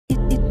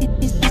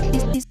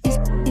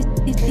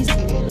But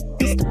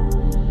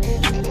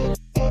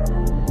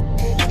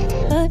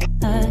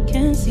I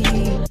can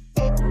see,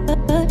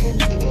 but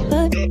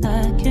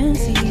I can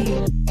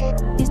see.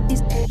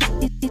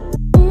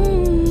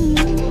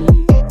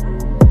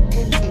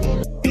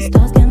 The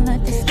stars can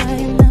light the sky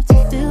enough to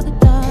fill the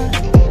dark.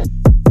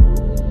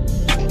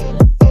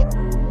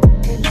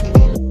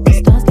 The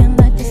stars can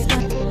light the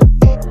sky.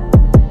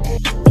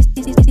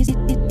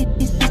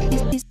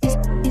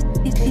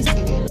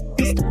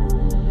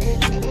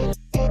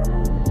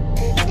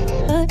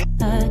 But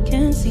I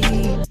can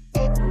see,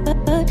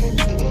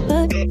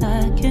 but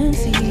I can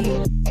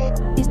see.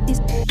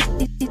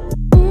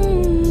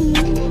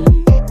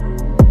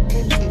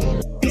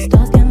 The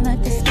stars can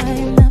light the sky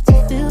enough to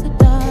fill the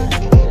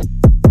dark.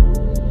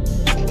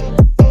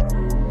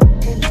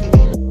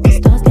 The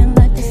stars can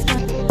light the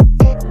sky.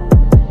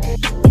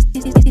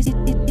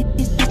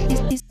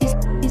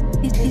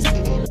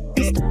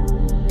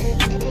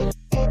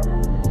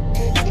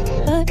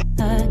 But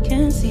I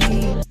can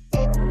see,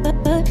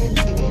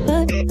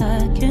 but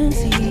I can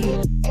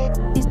see.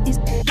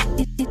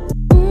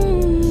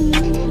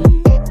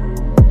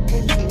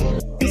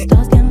 The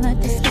stars can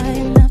light the sky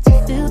enough to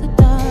fill the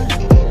dark.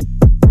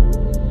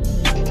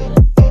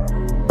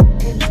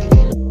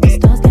 The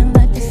stars can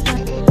light the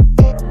sky.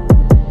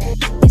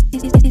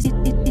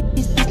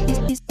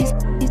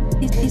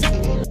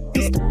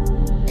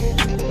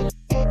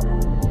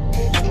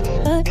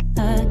 But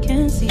I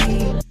can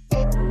see,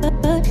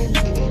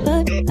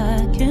 but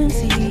I can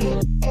see.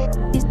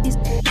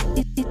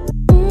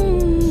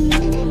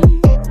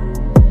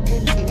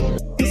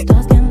 The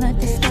stars can light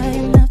the sky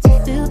enough to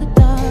fill the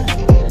dark.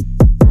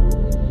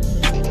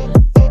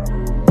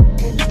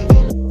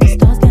 The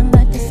stars can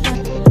light the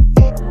sky.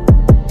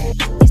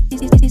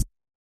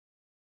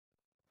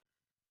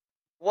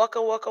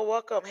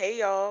 Welcome. Hey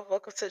y'all.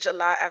 Welcome to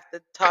July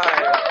After Dark.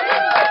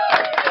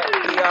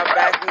 We are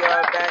back.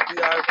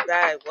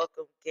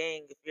 Welcome,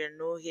 gang. If you're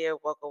new here,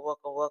 welcome.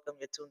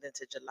 You're tuned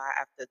into July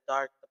After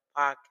Dark, the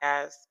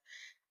podcast.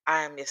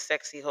 I am your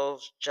sexy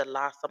host,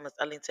 July Summers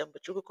Ellington,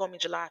 but you can call me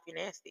July if you're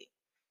nasty.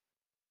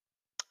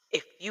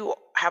 If you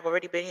have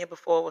already been here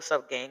before, what's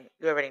up, gang?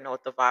 You already know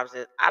what the vibes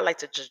is. I like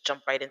to just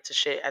jump right into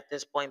shit at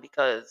this point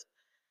because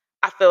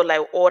I feel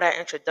like all that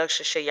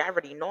introduction shit, y'all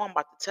already know I'm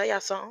about to tell y'all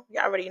something.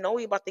 Y'all already know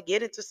we about to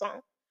get into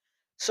something.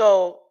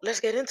 So let's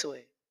get into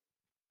it.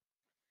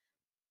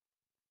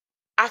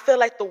 I feel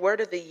like the word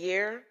of the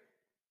year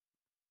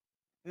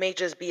may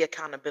just be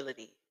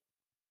accountability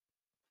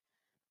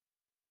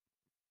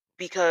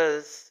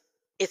because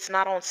it's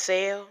not on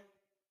sale.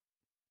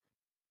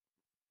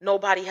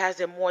 Nobody has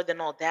it more than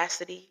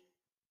audacity.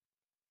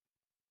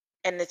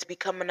 And it's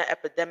becoming an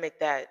epidemic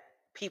that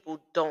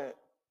people don't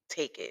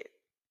take it.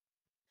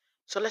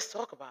 So let's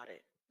talk about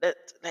it.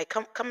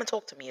 Come and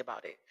talk to me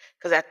about it.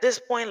 Because at this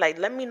point, like,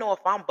 let me know if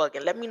I'm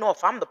bugging. Let me know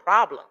if I'm the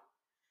problem.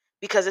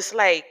 Because it's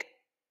like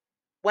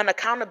when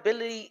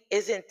accountability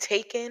isn't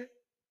taken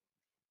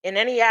in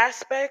any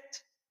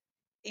aspect,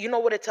 you know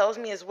what it tells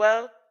me as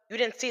well? You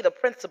didn't see the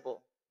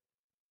principle.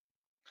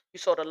 You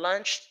saw the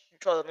lunch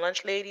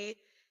lady,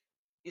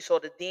 you saw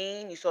the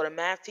dean, you saw the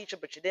math teacher,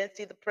 but you didn't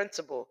see the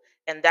principal.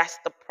 And that's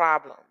the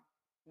problem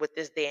with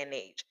this day and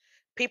age.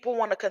 People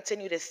want to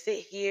continue to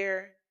sit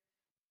here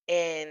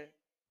and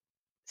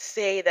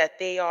say that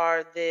they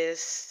are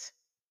this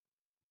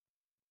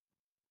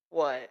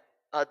what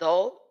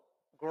adult,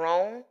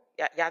 grown.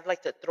 Y'all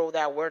like to throw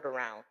that word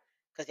around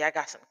because y'all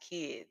got some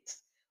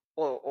kids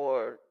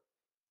or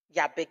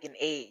y'all big in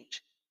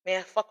age.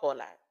 Man, fuck all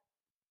that.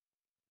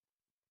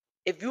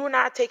 If you're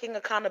not taking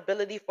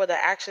accountability for the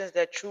actions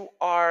that you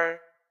are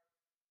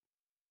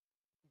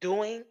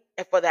doing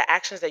and for the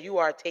actions that you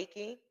are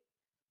taking,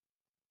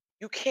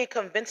 you can't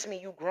convince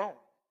me you grown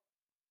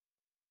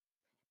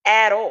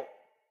at all.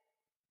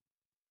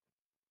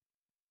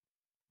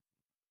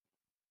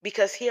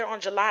 Because here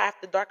on July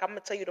After Dark, I'm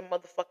gonna tell you the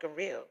motherfucking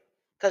real.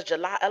 Because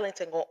July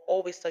Ellington gonna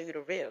always tell you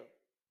the real.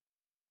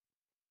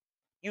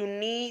 You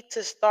need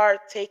to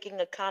start taking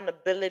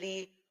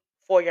accountability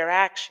for your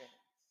actions.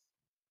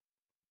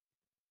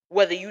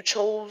 Whether you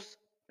chose,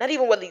 not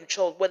even whether you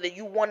chose, whether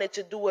you wanted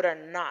to do it or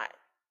not.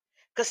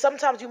 Because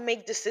sometimes you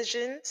make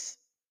decisions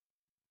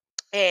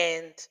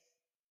and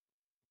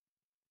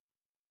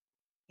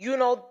you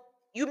know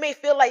you may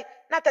feel like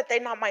not that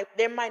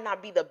they might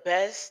not be the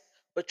best,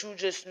 but you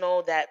just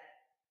know that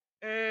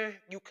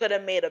you could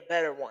have made a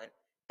better one.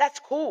 That's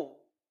cool.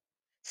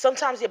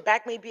 Sometimes your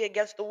back may be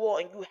against the wall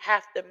and you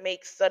have to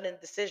make sudden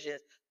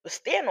decisions, but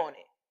stand on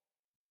it.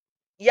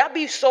 Y'all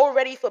be so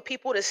ready for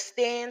people to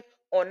stand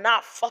on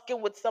not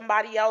fucking with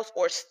somebody else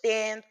or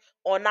stand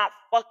on not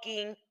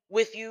fucking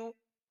with you,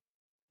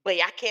 but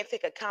y'all can't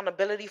take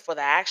accountability for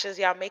the actions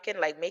y'all making.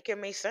 Like, make it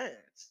make sense.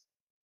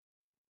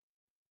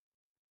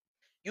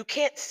 You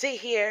can't sit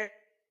here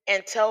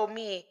and tell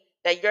me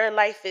that your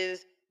life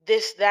is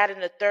this, that,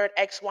 and the third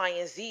X, Y,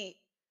 and Z,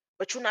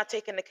 but you're not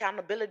taking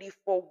accountability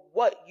for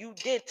what you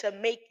did to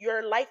make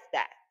your life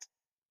that.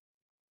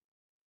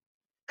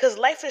 Because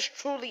life is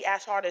truly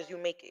as hard as you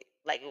make it.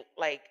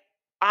 Like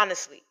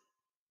honestly.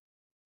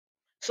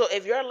 So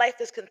if your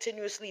life is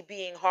continuously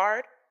being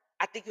hard,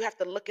 I think you have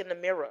to look in the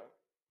mirror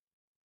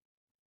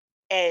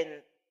and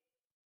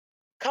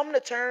come to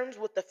terms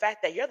with the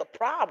fact that you're the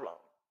problem.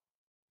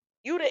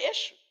 You the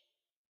issue.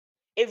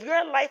 If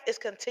your life is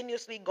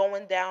continuously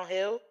going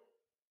downhill,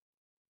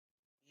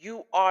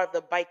 you are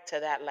the bike to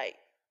that life.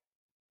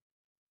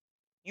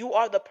 You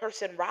are the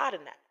person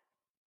riding that.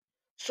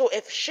 So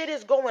if shit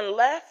is going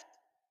left,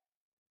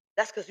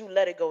 that's because you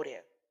let it go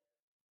there.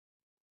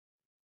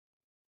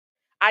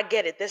 I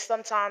get it. There's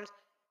times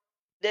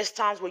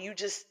where you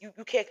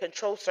can't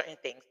control certain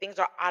things. Things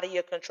are out of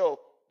your control.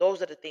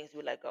 Those are the things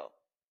you let go.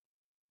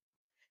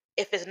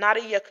 If it's not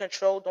in your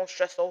control, don't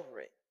stress over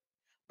it.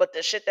 But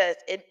the shit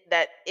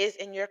that is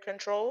in your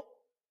control,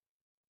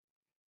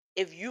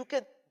 if you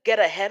could get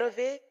ahead of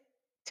it,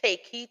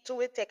 take heed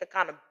to it, take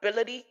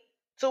accountability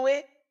to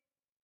it,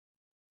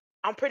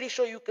 I'm pretty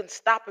sure you can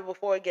stop it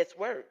before it gets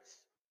worse.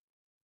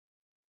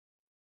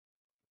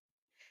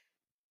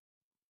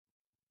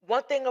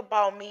 One thing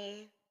about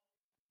me,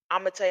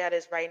 I'm gonna tell you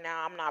this right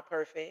now, I'm not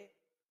perfect.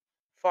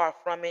 Far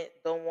from it,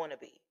 don't wanna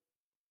be.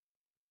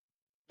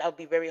 That would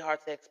be very hard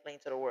to explain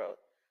to the world.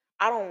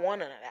 I don't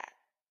want none of that.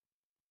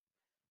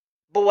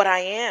 But what I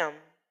am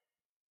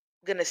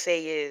gonna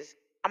say is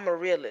I'm a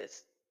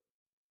realist.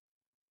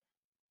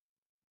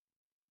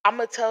 I'm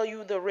gonna tell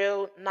you the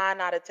real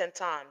 9 out of 10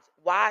 times.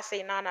 Why I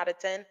say 9 out of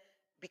 10?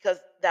 Because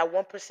that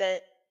 1%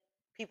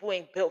 people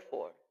ain't built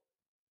for.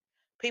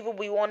 People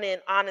be wanting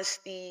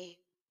honesty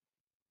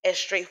and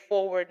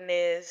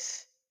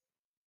straightforwardness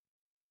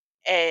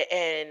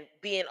and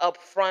being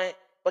upfront,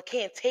 but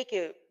can't take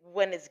it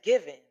when it's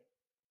given.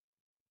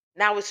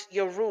 Now it's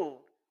your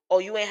rule. Oh,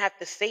 you ain't have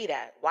to say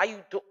that. Why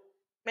you do?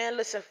 Man,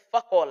 listen,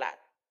 fuck all that.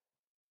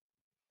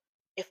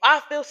 If I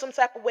feel some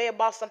type of way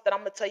about something, I'm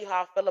gonna tell you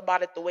how I feel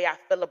about it the way I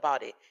feel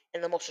about it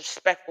in the most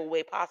respectful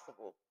way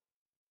possible.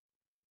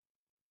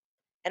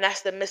 And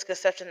that's the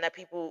misconception that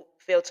people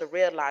fail to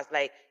realize.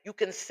 Like you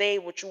can say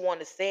what you want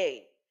to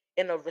say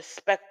in a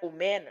respectful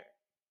manner.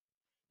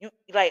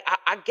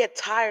 I get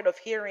tired of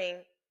hearing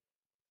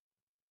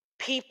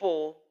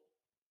people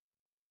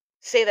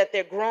say that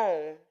they're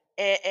grown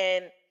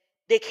and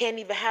they can't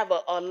even have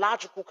a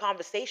logical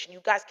conversation.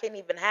 You guys can't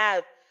even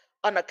have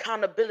an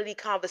accountability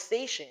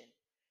conversation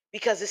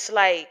because it's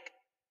like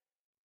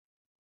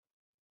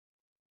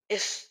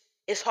it's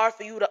it's hard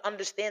for you to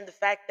understand the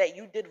fact that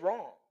you did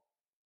wrong.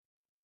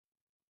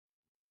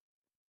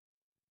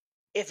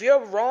 If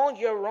you're wrong,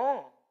 you're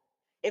wrong.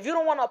 If you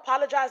don't want to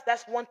apologize,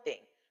 that's one thing.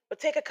 But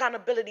take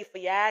accountability for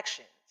your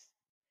actions.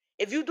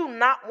 If you do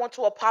not want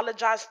to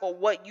apologize for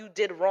what you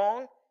did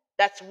wrong,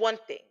 that's one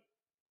thing.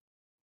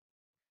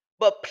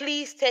 But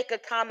please take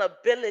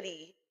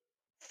accountability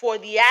for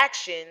the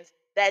actions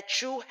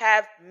that you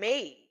have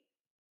made.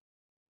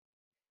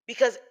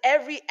 Because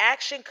every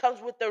action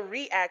comes with a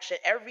reaction,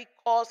 every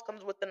cause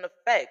comes with an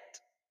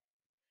effect.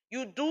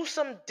 You do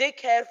some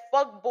dickhead,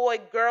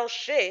 fuckboy, girl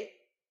shit,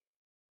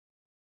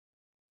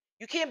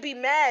 you can't be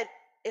mad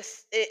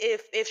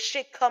if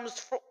shit comes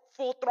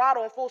full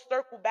throttle and full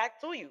circle back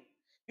to you.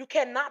 You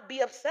cannot be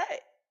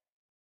upset.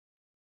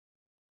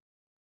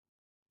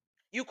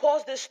 You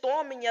cause this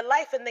storm in your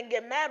life and then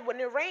get mad when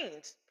it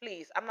rains.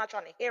 Please, I'm not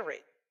trying to hear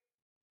it.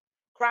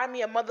 Cry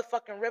me a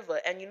motherfucking river,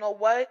 and you know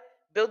what?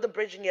 Build a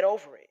bridge and get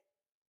over it.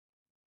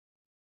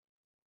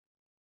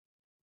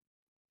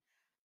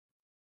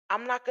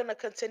 I'm not gonna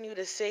continue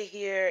to sit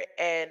here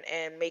and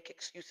make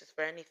excuses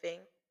for anything.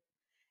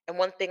 And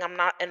one thing I'm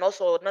not, and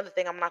also another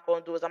thing I'm not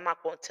going to do is I'm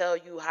not going to tell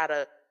you how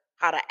to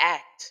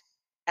act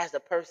as a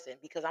person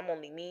because I'm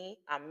only me.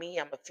 I'm me.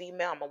 I'm a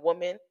female. I'm a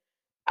woman.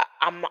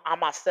 I'm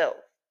myself.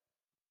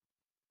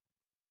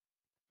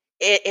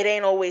 It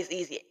ain't always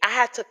easy. I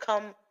had to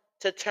come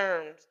to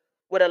terms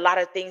with a lot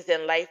of things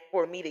in life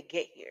for me to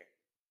get here.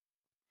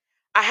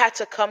 I had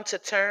to come to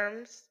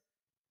terms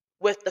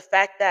with the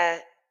fact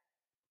that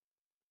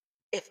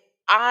if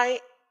I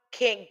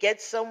can't get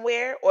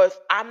somewhere or if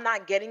I'm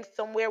not getting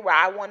somewhere where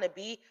I want to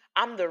be,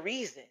 I'm the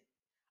reason.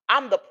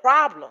 I'm the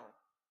problem.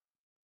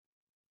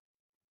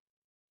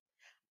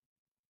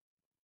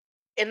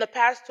 In the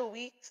past 2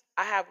 weeks,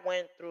 I have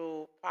went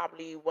through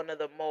probably one of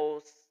the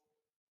most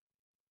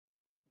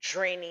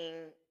draining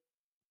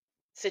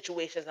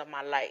situations of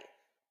my life.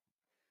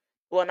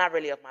 Well, not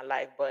really of my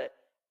life, but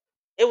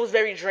it was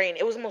very draining.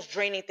 It was the most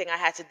draining thing I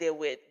had to deal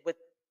with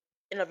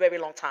in a very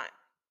long time.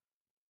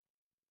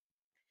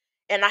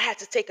 And I had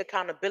to take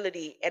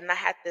accountability and I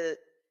had to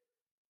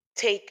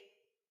take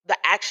the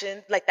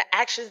action, like the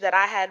actions that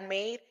I had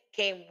made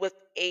came with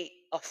a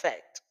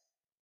effect.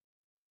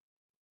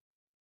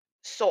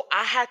 So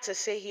I had to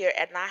sit here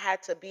and I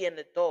had to be an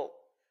adult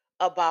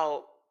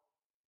about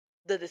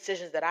the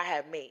decisions that I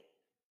have made.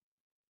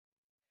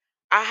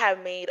 I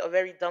have made a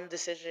very dumb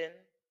decision,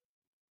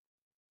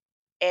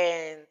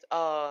 and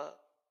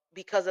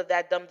because of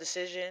that dumb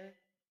decision,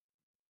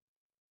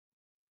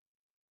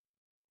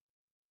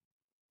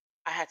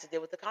 I had to deal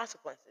with the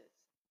consequences.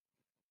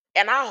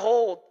 And I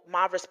hold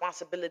my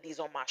responsibilities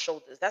on my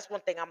shoulders. That's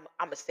one thing I'm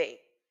gonna say.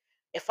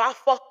 If I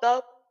fucked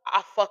up,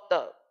 I fucked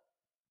up.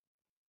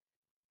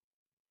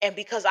 And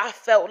because I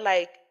felt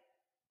like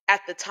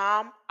at the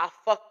time I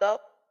fucked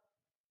up,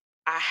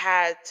 I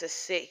had to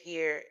sit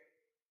here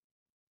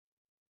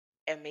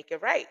and make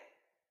it right.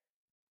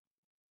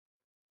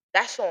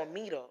 That's on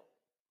me though.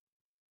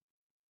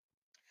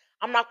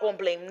 I'm not going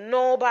to blame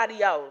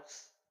nobody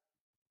else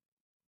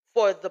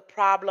for the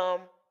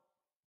problem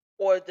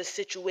or the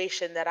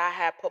situation that I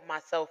had put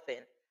myself in.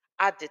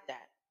 I did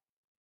that.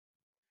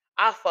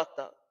 I fucked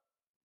up.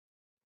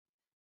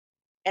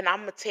 And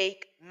I'm going to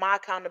take my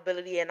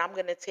accountability and I'm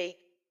going to take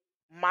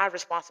my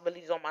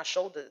responsibilities on my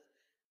shoulders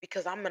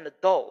because I'm an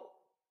adult.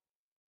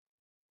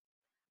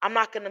 I'm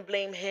not going to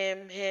blame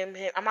him.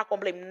 I'm not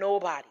going to blame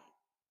nobody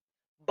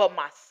but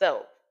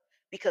myself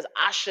because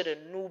I should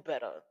have knew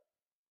better.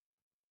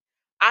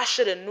 I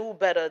should have knew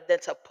better than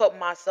to put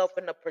myself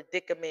in a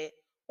predicament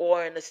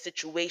or in a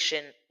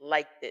situation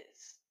like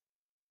this.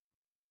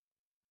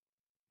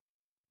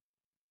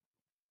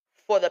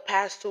 For the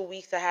past 2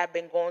 weeks, I have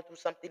been going through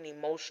something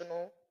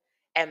emotional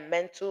and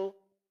mental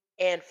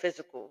and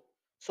physical.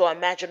 So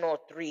imagine all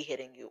three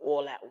hitting you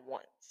all at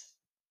once.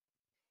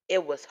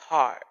 It was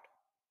hard,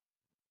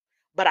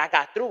 but I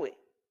got through it.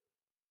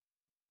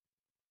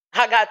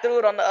 I got through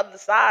it on the other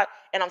side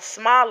and I'm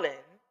smiling.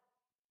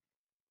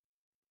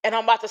 And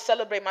I'm about to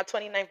celebrate my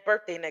 29th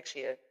birthday next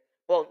year.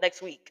 Well,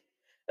 next week.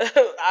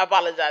 I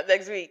apologize.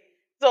 Next week.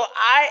 So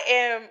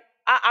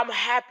I'm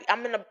happy.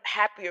 I'm in a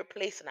happier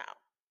place now.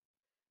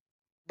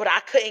 But I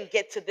couldn't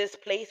get to this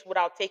place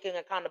without taking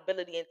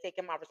accountability and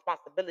taking my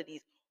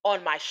responsibilities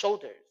on my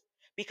shoulders.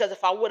 Because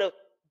if I would have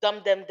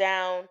dumbed them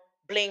down,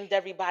 blamed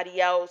everybody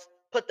else,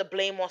 put the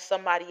blame on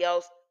somebody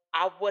else,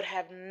 I would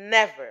have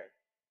never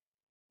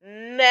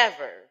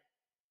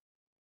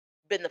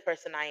been the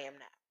person I am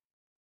now.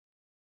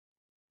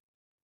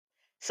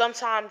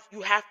 Sometimes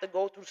you have to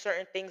go through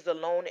certain things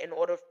alone in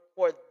order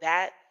for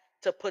that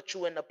to put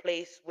you in a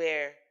place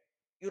where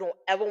you don't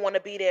ever want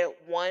to be there,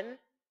 one,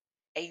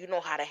 and you know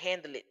how to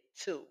handle it,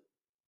 two.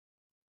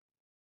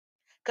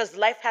 Because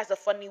life has a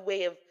funny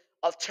way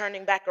of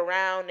turning back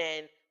around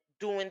and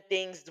doing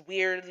things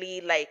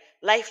weirdly. Like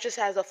life just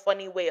has a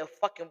funny way of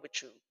fucking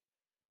with you.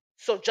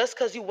 So just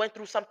because you went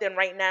through something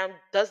right now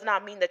does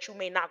not mean that you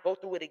may not go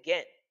through it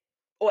again.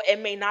 Or it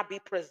may not be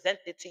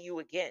presented to you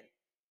again.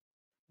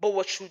 But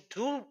what you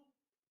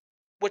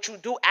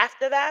do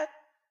after that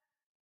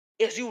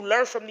is you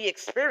learn from the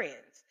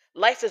experience.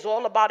 Life is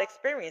all about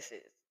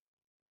experiences.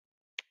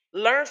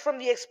 Learn from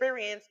the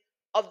experience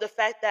of the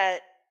fact that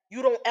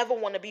you don't ever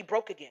want to be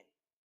broke again.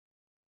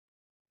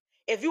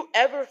 If you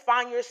ever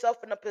find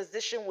yourself in a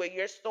position where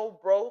you're so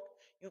broke,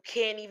 you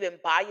can't even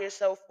buy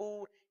yourself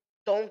food,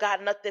 don't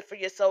got nothing for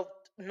yourself,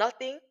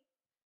 nothing,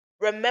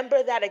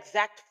 remember that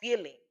exact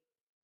feeling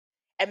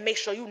and make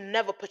sure you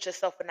never put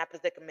yourself in that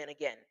predicament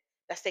again.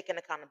 That's taking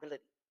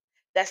accountability.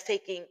 That's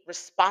taking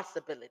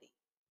responsibility.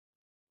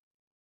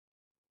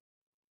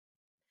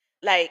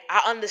 Like,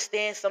 I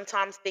understand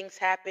sometimes things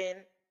happen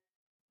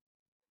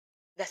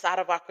that's out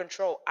of our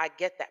control. I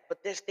get that.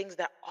 But there's things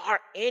that are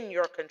in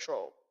your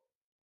control.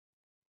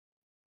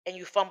 And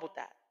you fumbled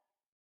that.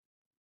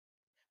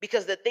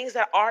 Because the things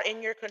that are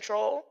in your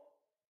control,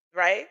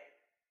 right?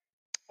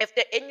 If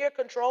they're in your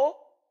control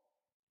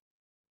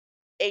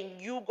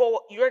and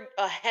you're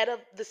ahead of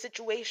the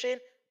situation,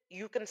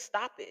 you can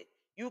stop it.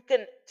 You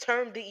can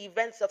turn the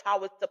events of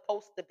how it's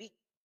supposed to be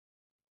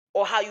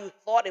or how you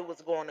thought it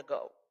was going to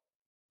go.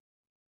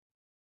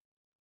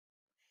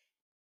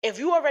 If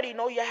you already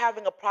know you're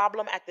having a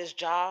problem at this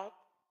job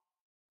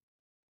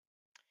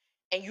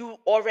and you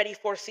already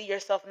foresee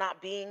yourself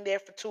not being there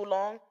for too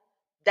long,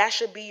 that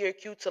should be your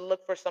cue to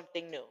look for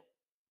something new.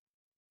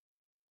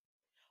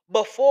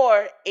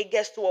 Before it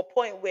gets to a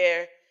point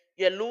where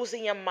you're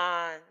losing your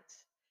mind,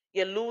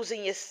 you're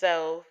losing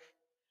yourself,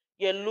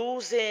 you're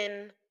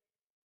losing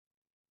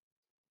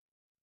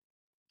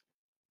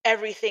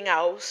everything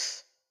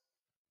else,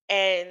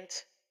 and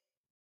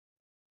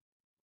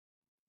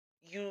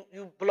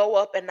you blow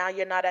up and now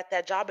you're not at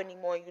that job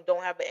anymore and you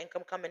don't have an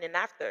income coming in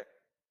after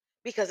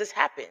because it's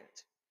happened.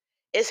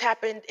 It's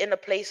happened in a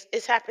place,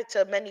 it's happened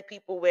to many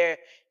people where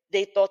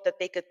they thought that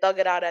they could thug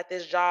it out at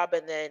this job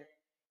and then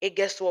it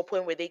gets to a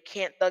point where they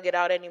can't thug it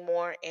out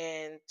anymore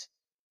and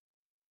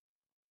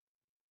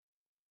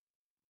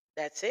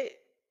that's it.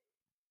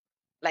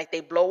 Like they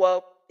blow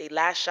up, they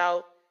lash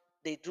out,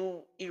 they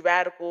do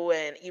erratical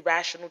and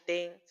irrational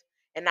things,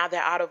 and now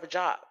they're out of a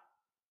job.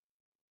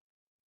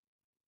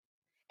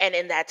 And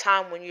in that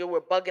time when you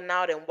were bugging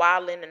out and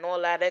wilding and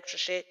all that extra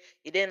shit,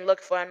 you didn't look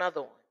for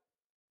another one.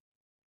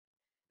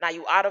 Now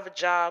you out of a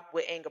job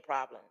with anger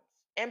problems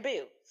and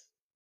bills.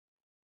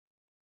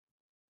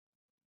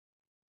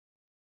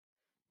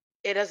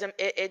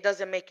 It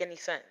doesn't make any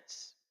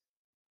sense.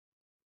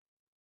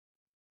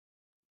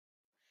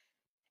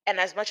 And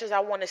as much as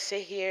I want to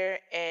sit here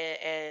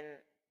and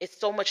it's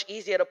so much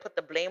easier to put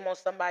the blame on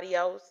somebody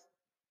else,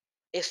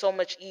 it's so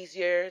much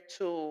easier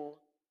to,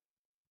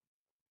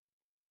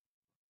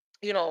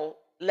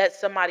 let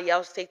somebody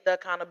else take the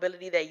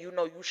accountability that you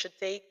know you should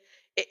take.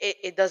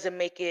 It doesn't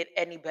make it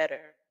any better.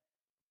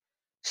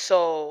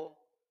 So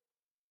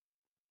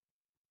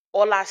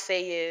All I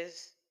say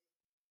is,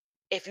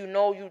 if you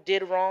know you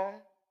did wrong,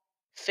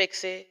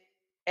 fix it.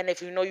 And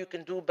if you know you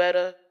can do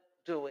better,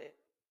 do it.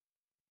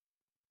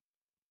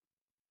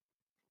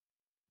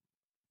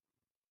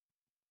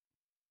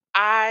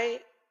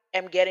 I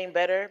am getting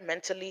better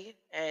mentally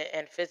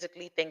and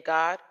physically, thank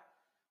God.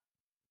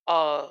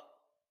 Uh,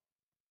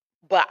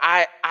 but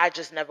I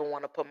just never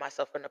want to put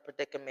myself in a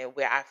predicament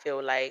where I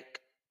feel like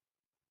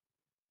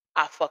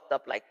I fucked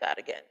up like that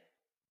again.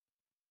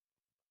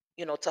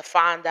 To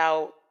find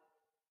out,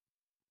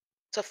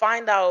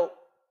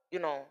 you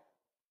know,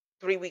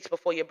 3 weeks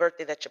before your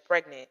birthday that you're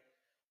pregnant,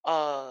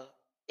 uh,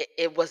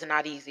 it was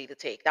not easy to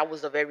take. That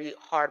was a very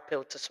hard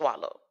pill to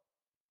swallow.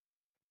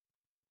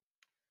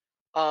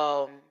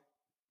 Um,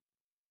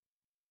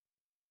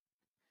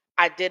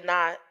 I did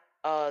not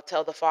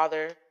tell the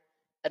father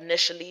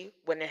initially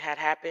when it had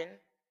happened.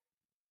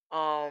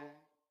 Um,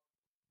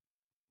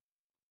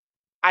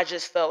 I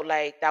just felt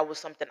like that was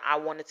something I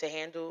wanted to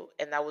handle,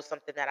 and that was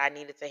something that I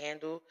needed to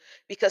handle,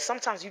 because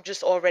sometimes you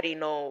just already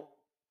know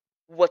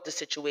what the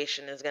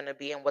situation is going to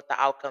be and what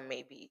the outcome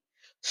may be.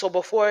 So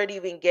before it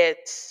even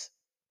gets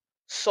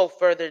so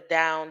further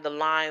down the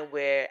line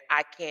where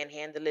I can't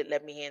handle it,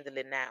 let me handle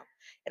it now.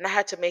 And I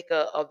had to make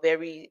a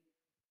very,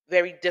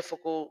 very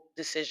difficult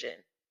decision.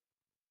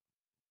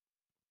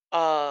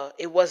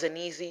 It wasn't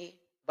easy,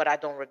 but I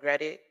don't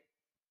regret it.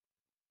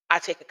 I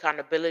take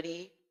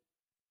accountability,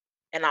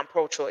 and I'm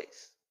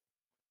pro-choice.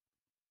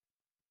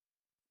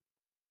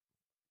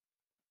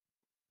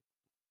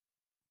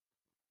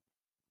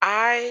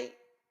 I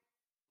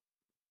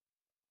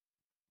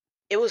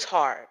It was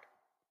hard.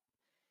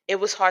 It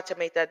was hard to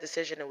make that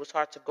decision. It was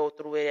hard to go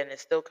through it, and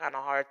it's still kind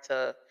of hard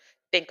to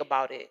think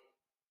about it.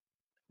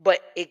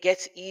 But it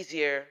gets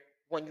easier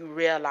when you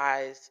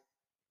realize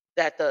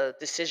that the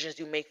decisions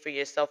you make for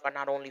yourself are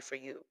not only for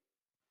you.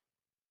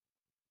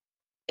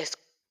 It's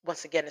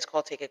Once again, it's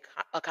called taking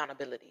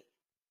accountability.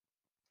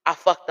 I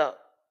fucked up,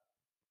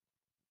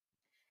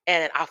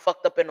 and I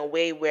fucked up in a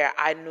way where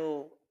I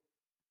knew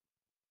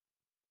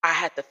I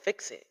had to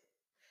fix it.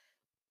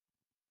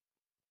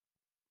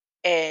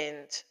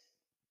 And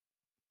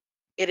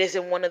it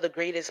isn't one of the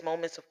greatest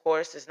moments, of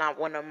course. It's not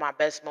one of my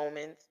best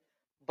moments,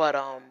 but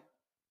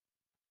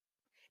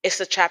it's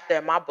a chapter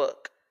in my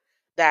book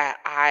that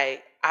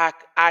I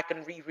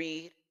can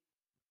reread,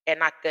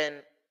 and I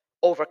can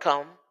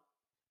overcome.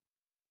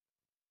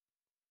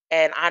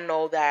 And I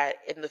know that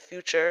in the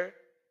future,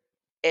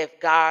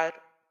 if God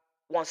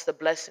wants to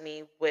bless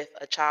me with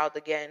a child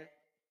again,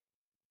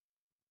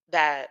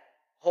 that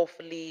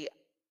hopefully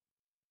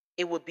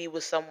it would be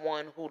with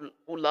someone who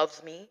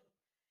loves me.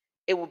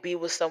 It will be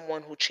with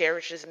someone who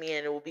cherishes me,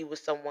 and it will be with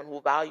someone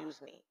who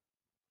values me,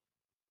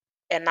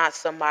 and not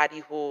somebody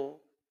who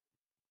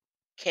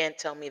can't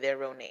tell me their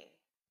real name.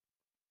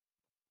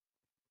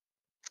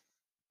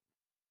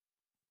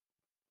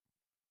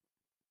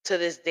 To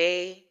this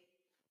day,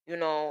 you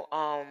know,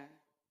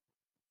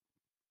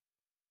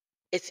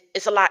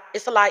 it's a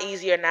lot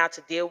easier now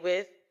to deal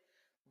with,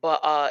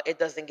 but it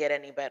doesn't get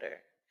any better.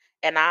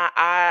 And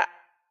I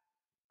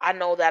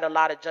know that a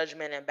lot of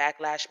judgment and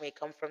backlash may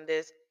come from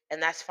this,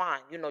 and that's fine.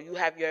 You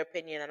have your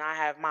opinion and I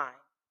have mine.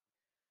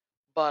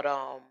 But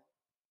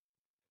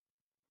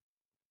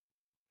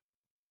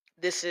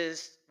this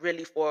is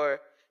really for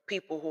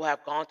people who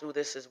have gone through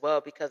this as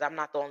well, because I'm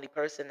not the only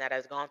person that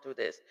has gone through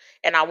this,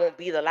 and I won't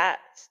be the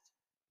last.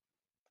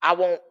 I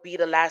won't be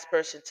the last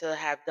person to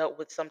have dealt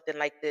with something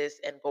like this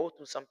and go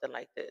through something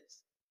like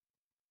this.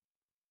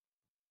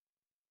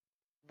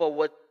 But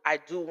what I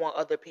do want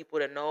other people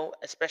to know,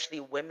 especially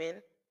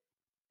women,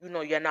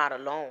 you're not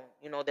alone.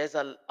 There's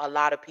a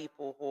lot of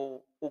people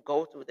who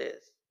go through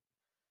this.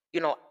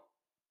 You know,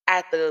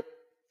 at the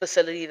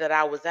facility that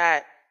I was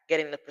at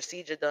getting the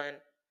procedure done,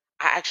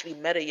 I actually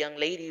met a young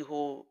lady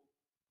who,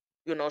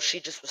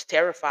 she just was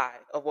terrified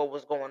of what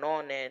was going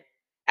on. And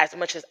as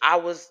much as I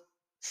was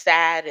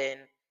sad and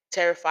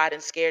terrified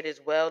and scared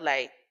as well,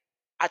 like,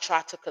 I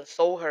tried to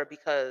console her,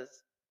 because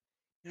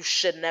you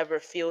should never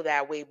feel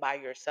that way by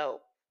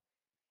yourself.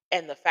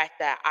 And the fact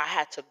that I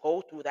had to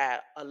go through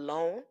that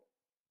alone,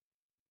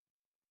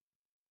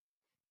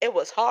 it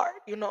was hard.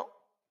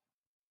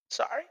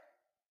 Sorry.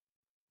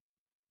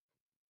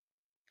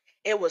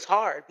 It was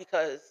hard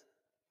because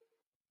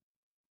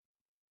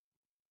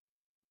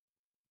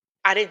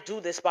I didn't do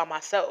this by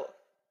myself.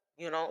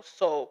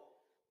 So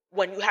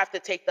when you have to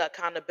take the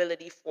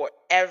accountability for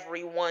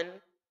everyone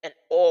and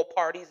all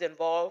parties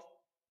involved,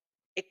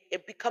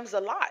 it becomes a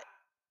lot.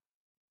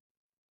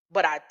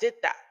 But I did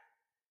that.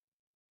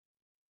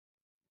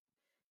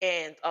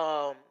 And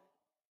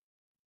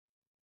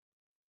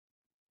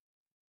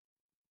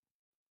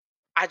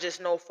I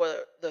just know for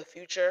the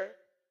future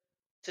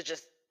to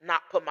just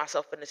not put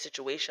myself in a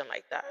situation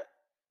like that.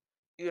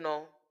 You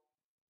know,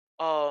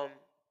 um,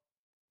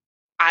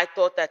 I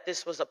thought that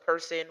this was a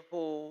person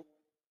who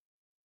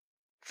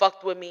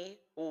fucked with me,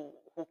 who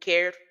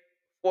cared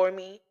for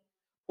me,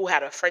 who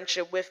had a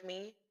friendship with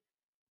me,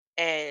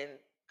 and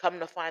come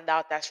to find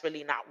out that's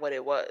really not what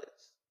it was.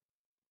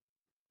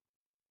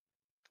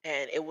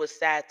 And it was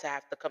sad to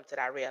have to come to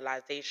that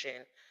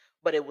realization,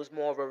 but it was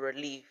more of a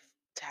relief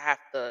to have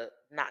to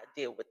not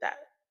deal with that,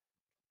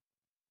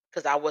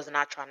 because I was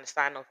not trying to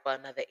sign up for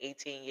another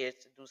 18 years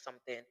to do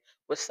something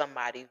with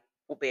somebody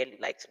who barely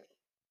likes me.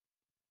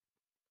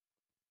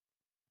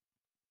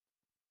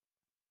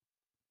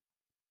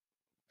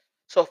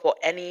 So for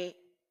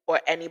anybody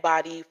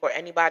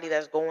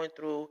that's going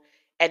through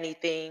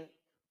anything,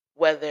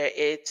 whether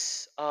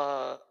it's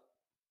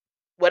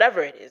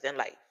whatever it is in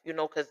life,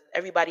 because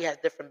everybody has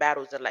different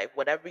battles in life.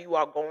 Whatever you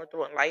are going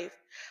through in life,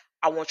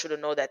 I want you to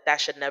know that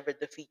that should never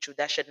defeat you.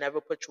 That should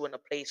never put you in a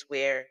place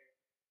where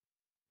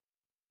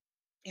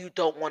you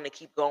don't want to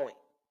keep going.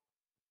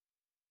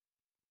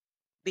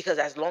 Because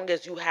as long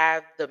as you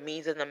have the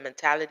means and the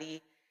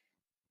mentality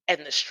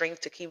and the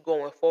strength to keep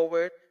going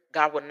forward,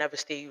 God will never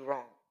steer you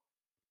wrong.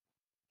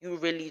 You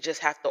really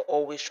just have to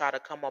always try to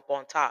come up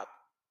on top,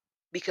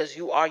 because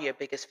you are your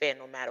biggest fan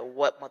no matter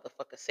what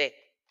motherfuckers say.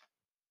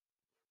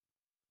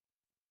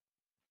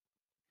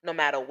 No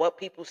matter what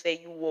people say,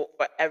 you will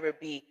forever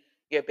be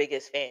your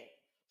biggest fan.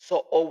 So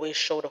always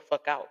show the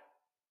fuck out.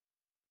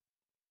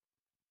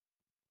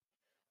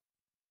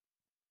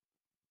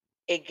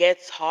 It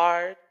gets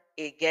hard.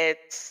 It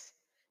gets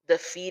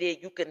defeated.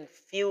 You can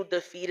feel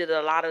defeated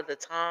a lot of the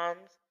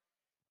times.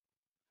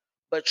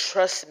 But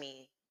trust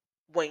me,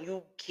 when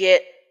you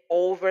get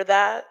over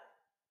that,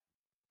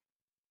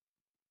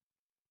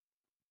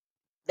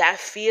 that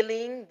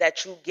feeling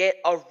that you get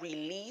a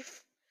relief,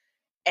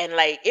 and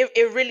like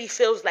it really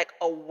feels like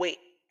a weight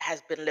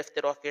has been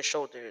lifted off your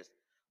shoulders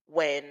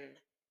when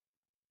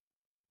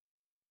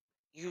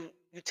you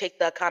take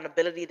the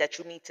accountability that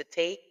you need to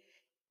take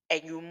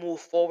and you move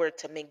forward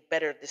to make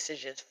better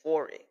decisions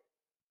for it.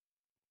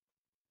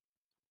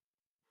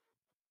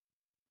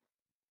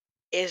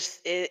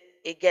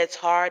 It gets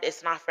hard.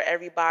 It's not for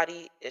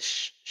everybody.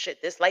 It's shit.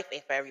 This life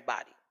ain't for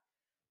everybody,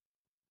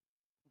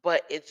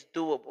 but it's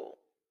doable.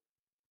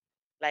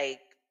 Like,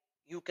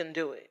 you can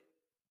do it.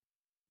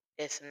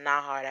 It's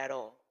not hard at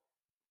all.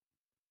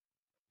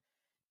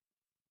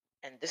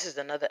 And this is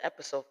another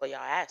episode for y'all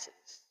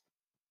asses,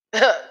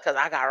 because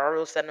I got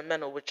real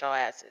sentimental with y'all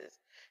asses.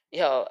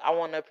 Yo, I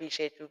want to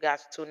appreciate you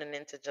guys tuning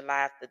into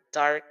July After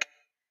Dark.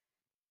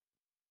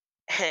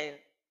 And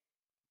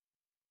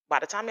by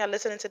the time y'all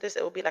listening to this,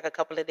 it will be like a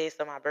couple of days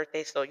to my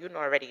birthday. So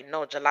already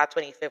know July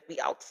 25th, we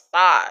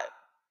outside.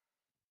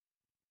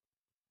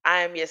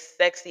 I am your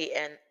sexy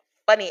and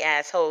funny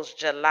ass host,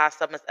 July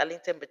Summers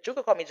Ellington, but you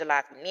can call me July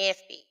if you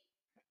nasty.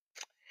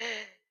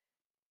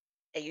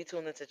 And you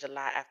tuned into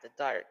July After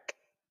Dark.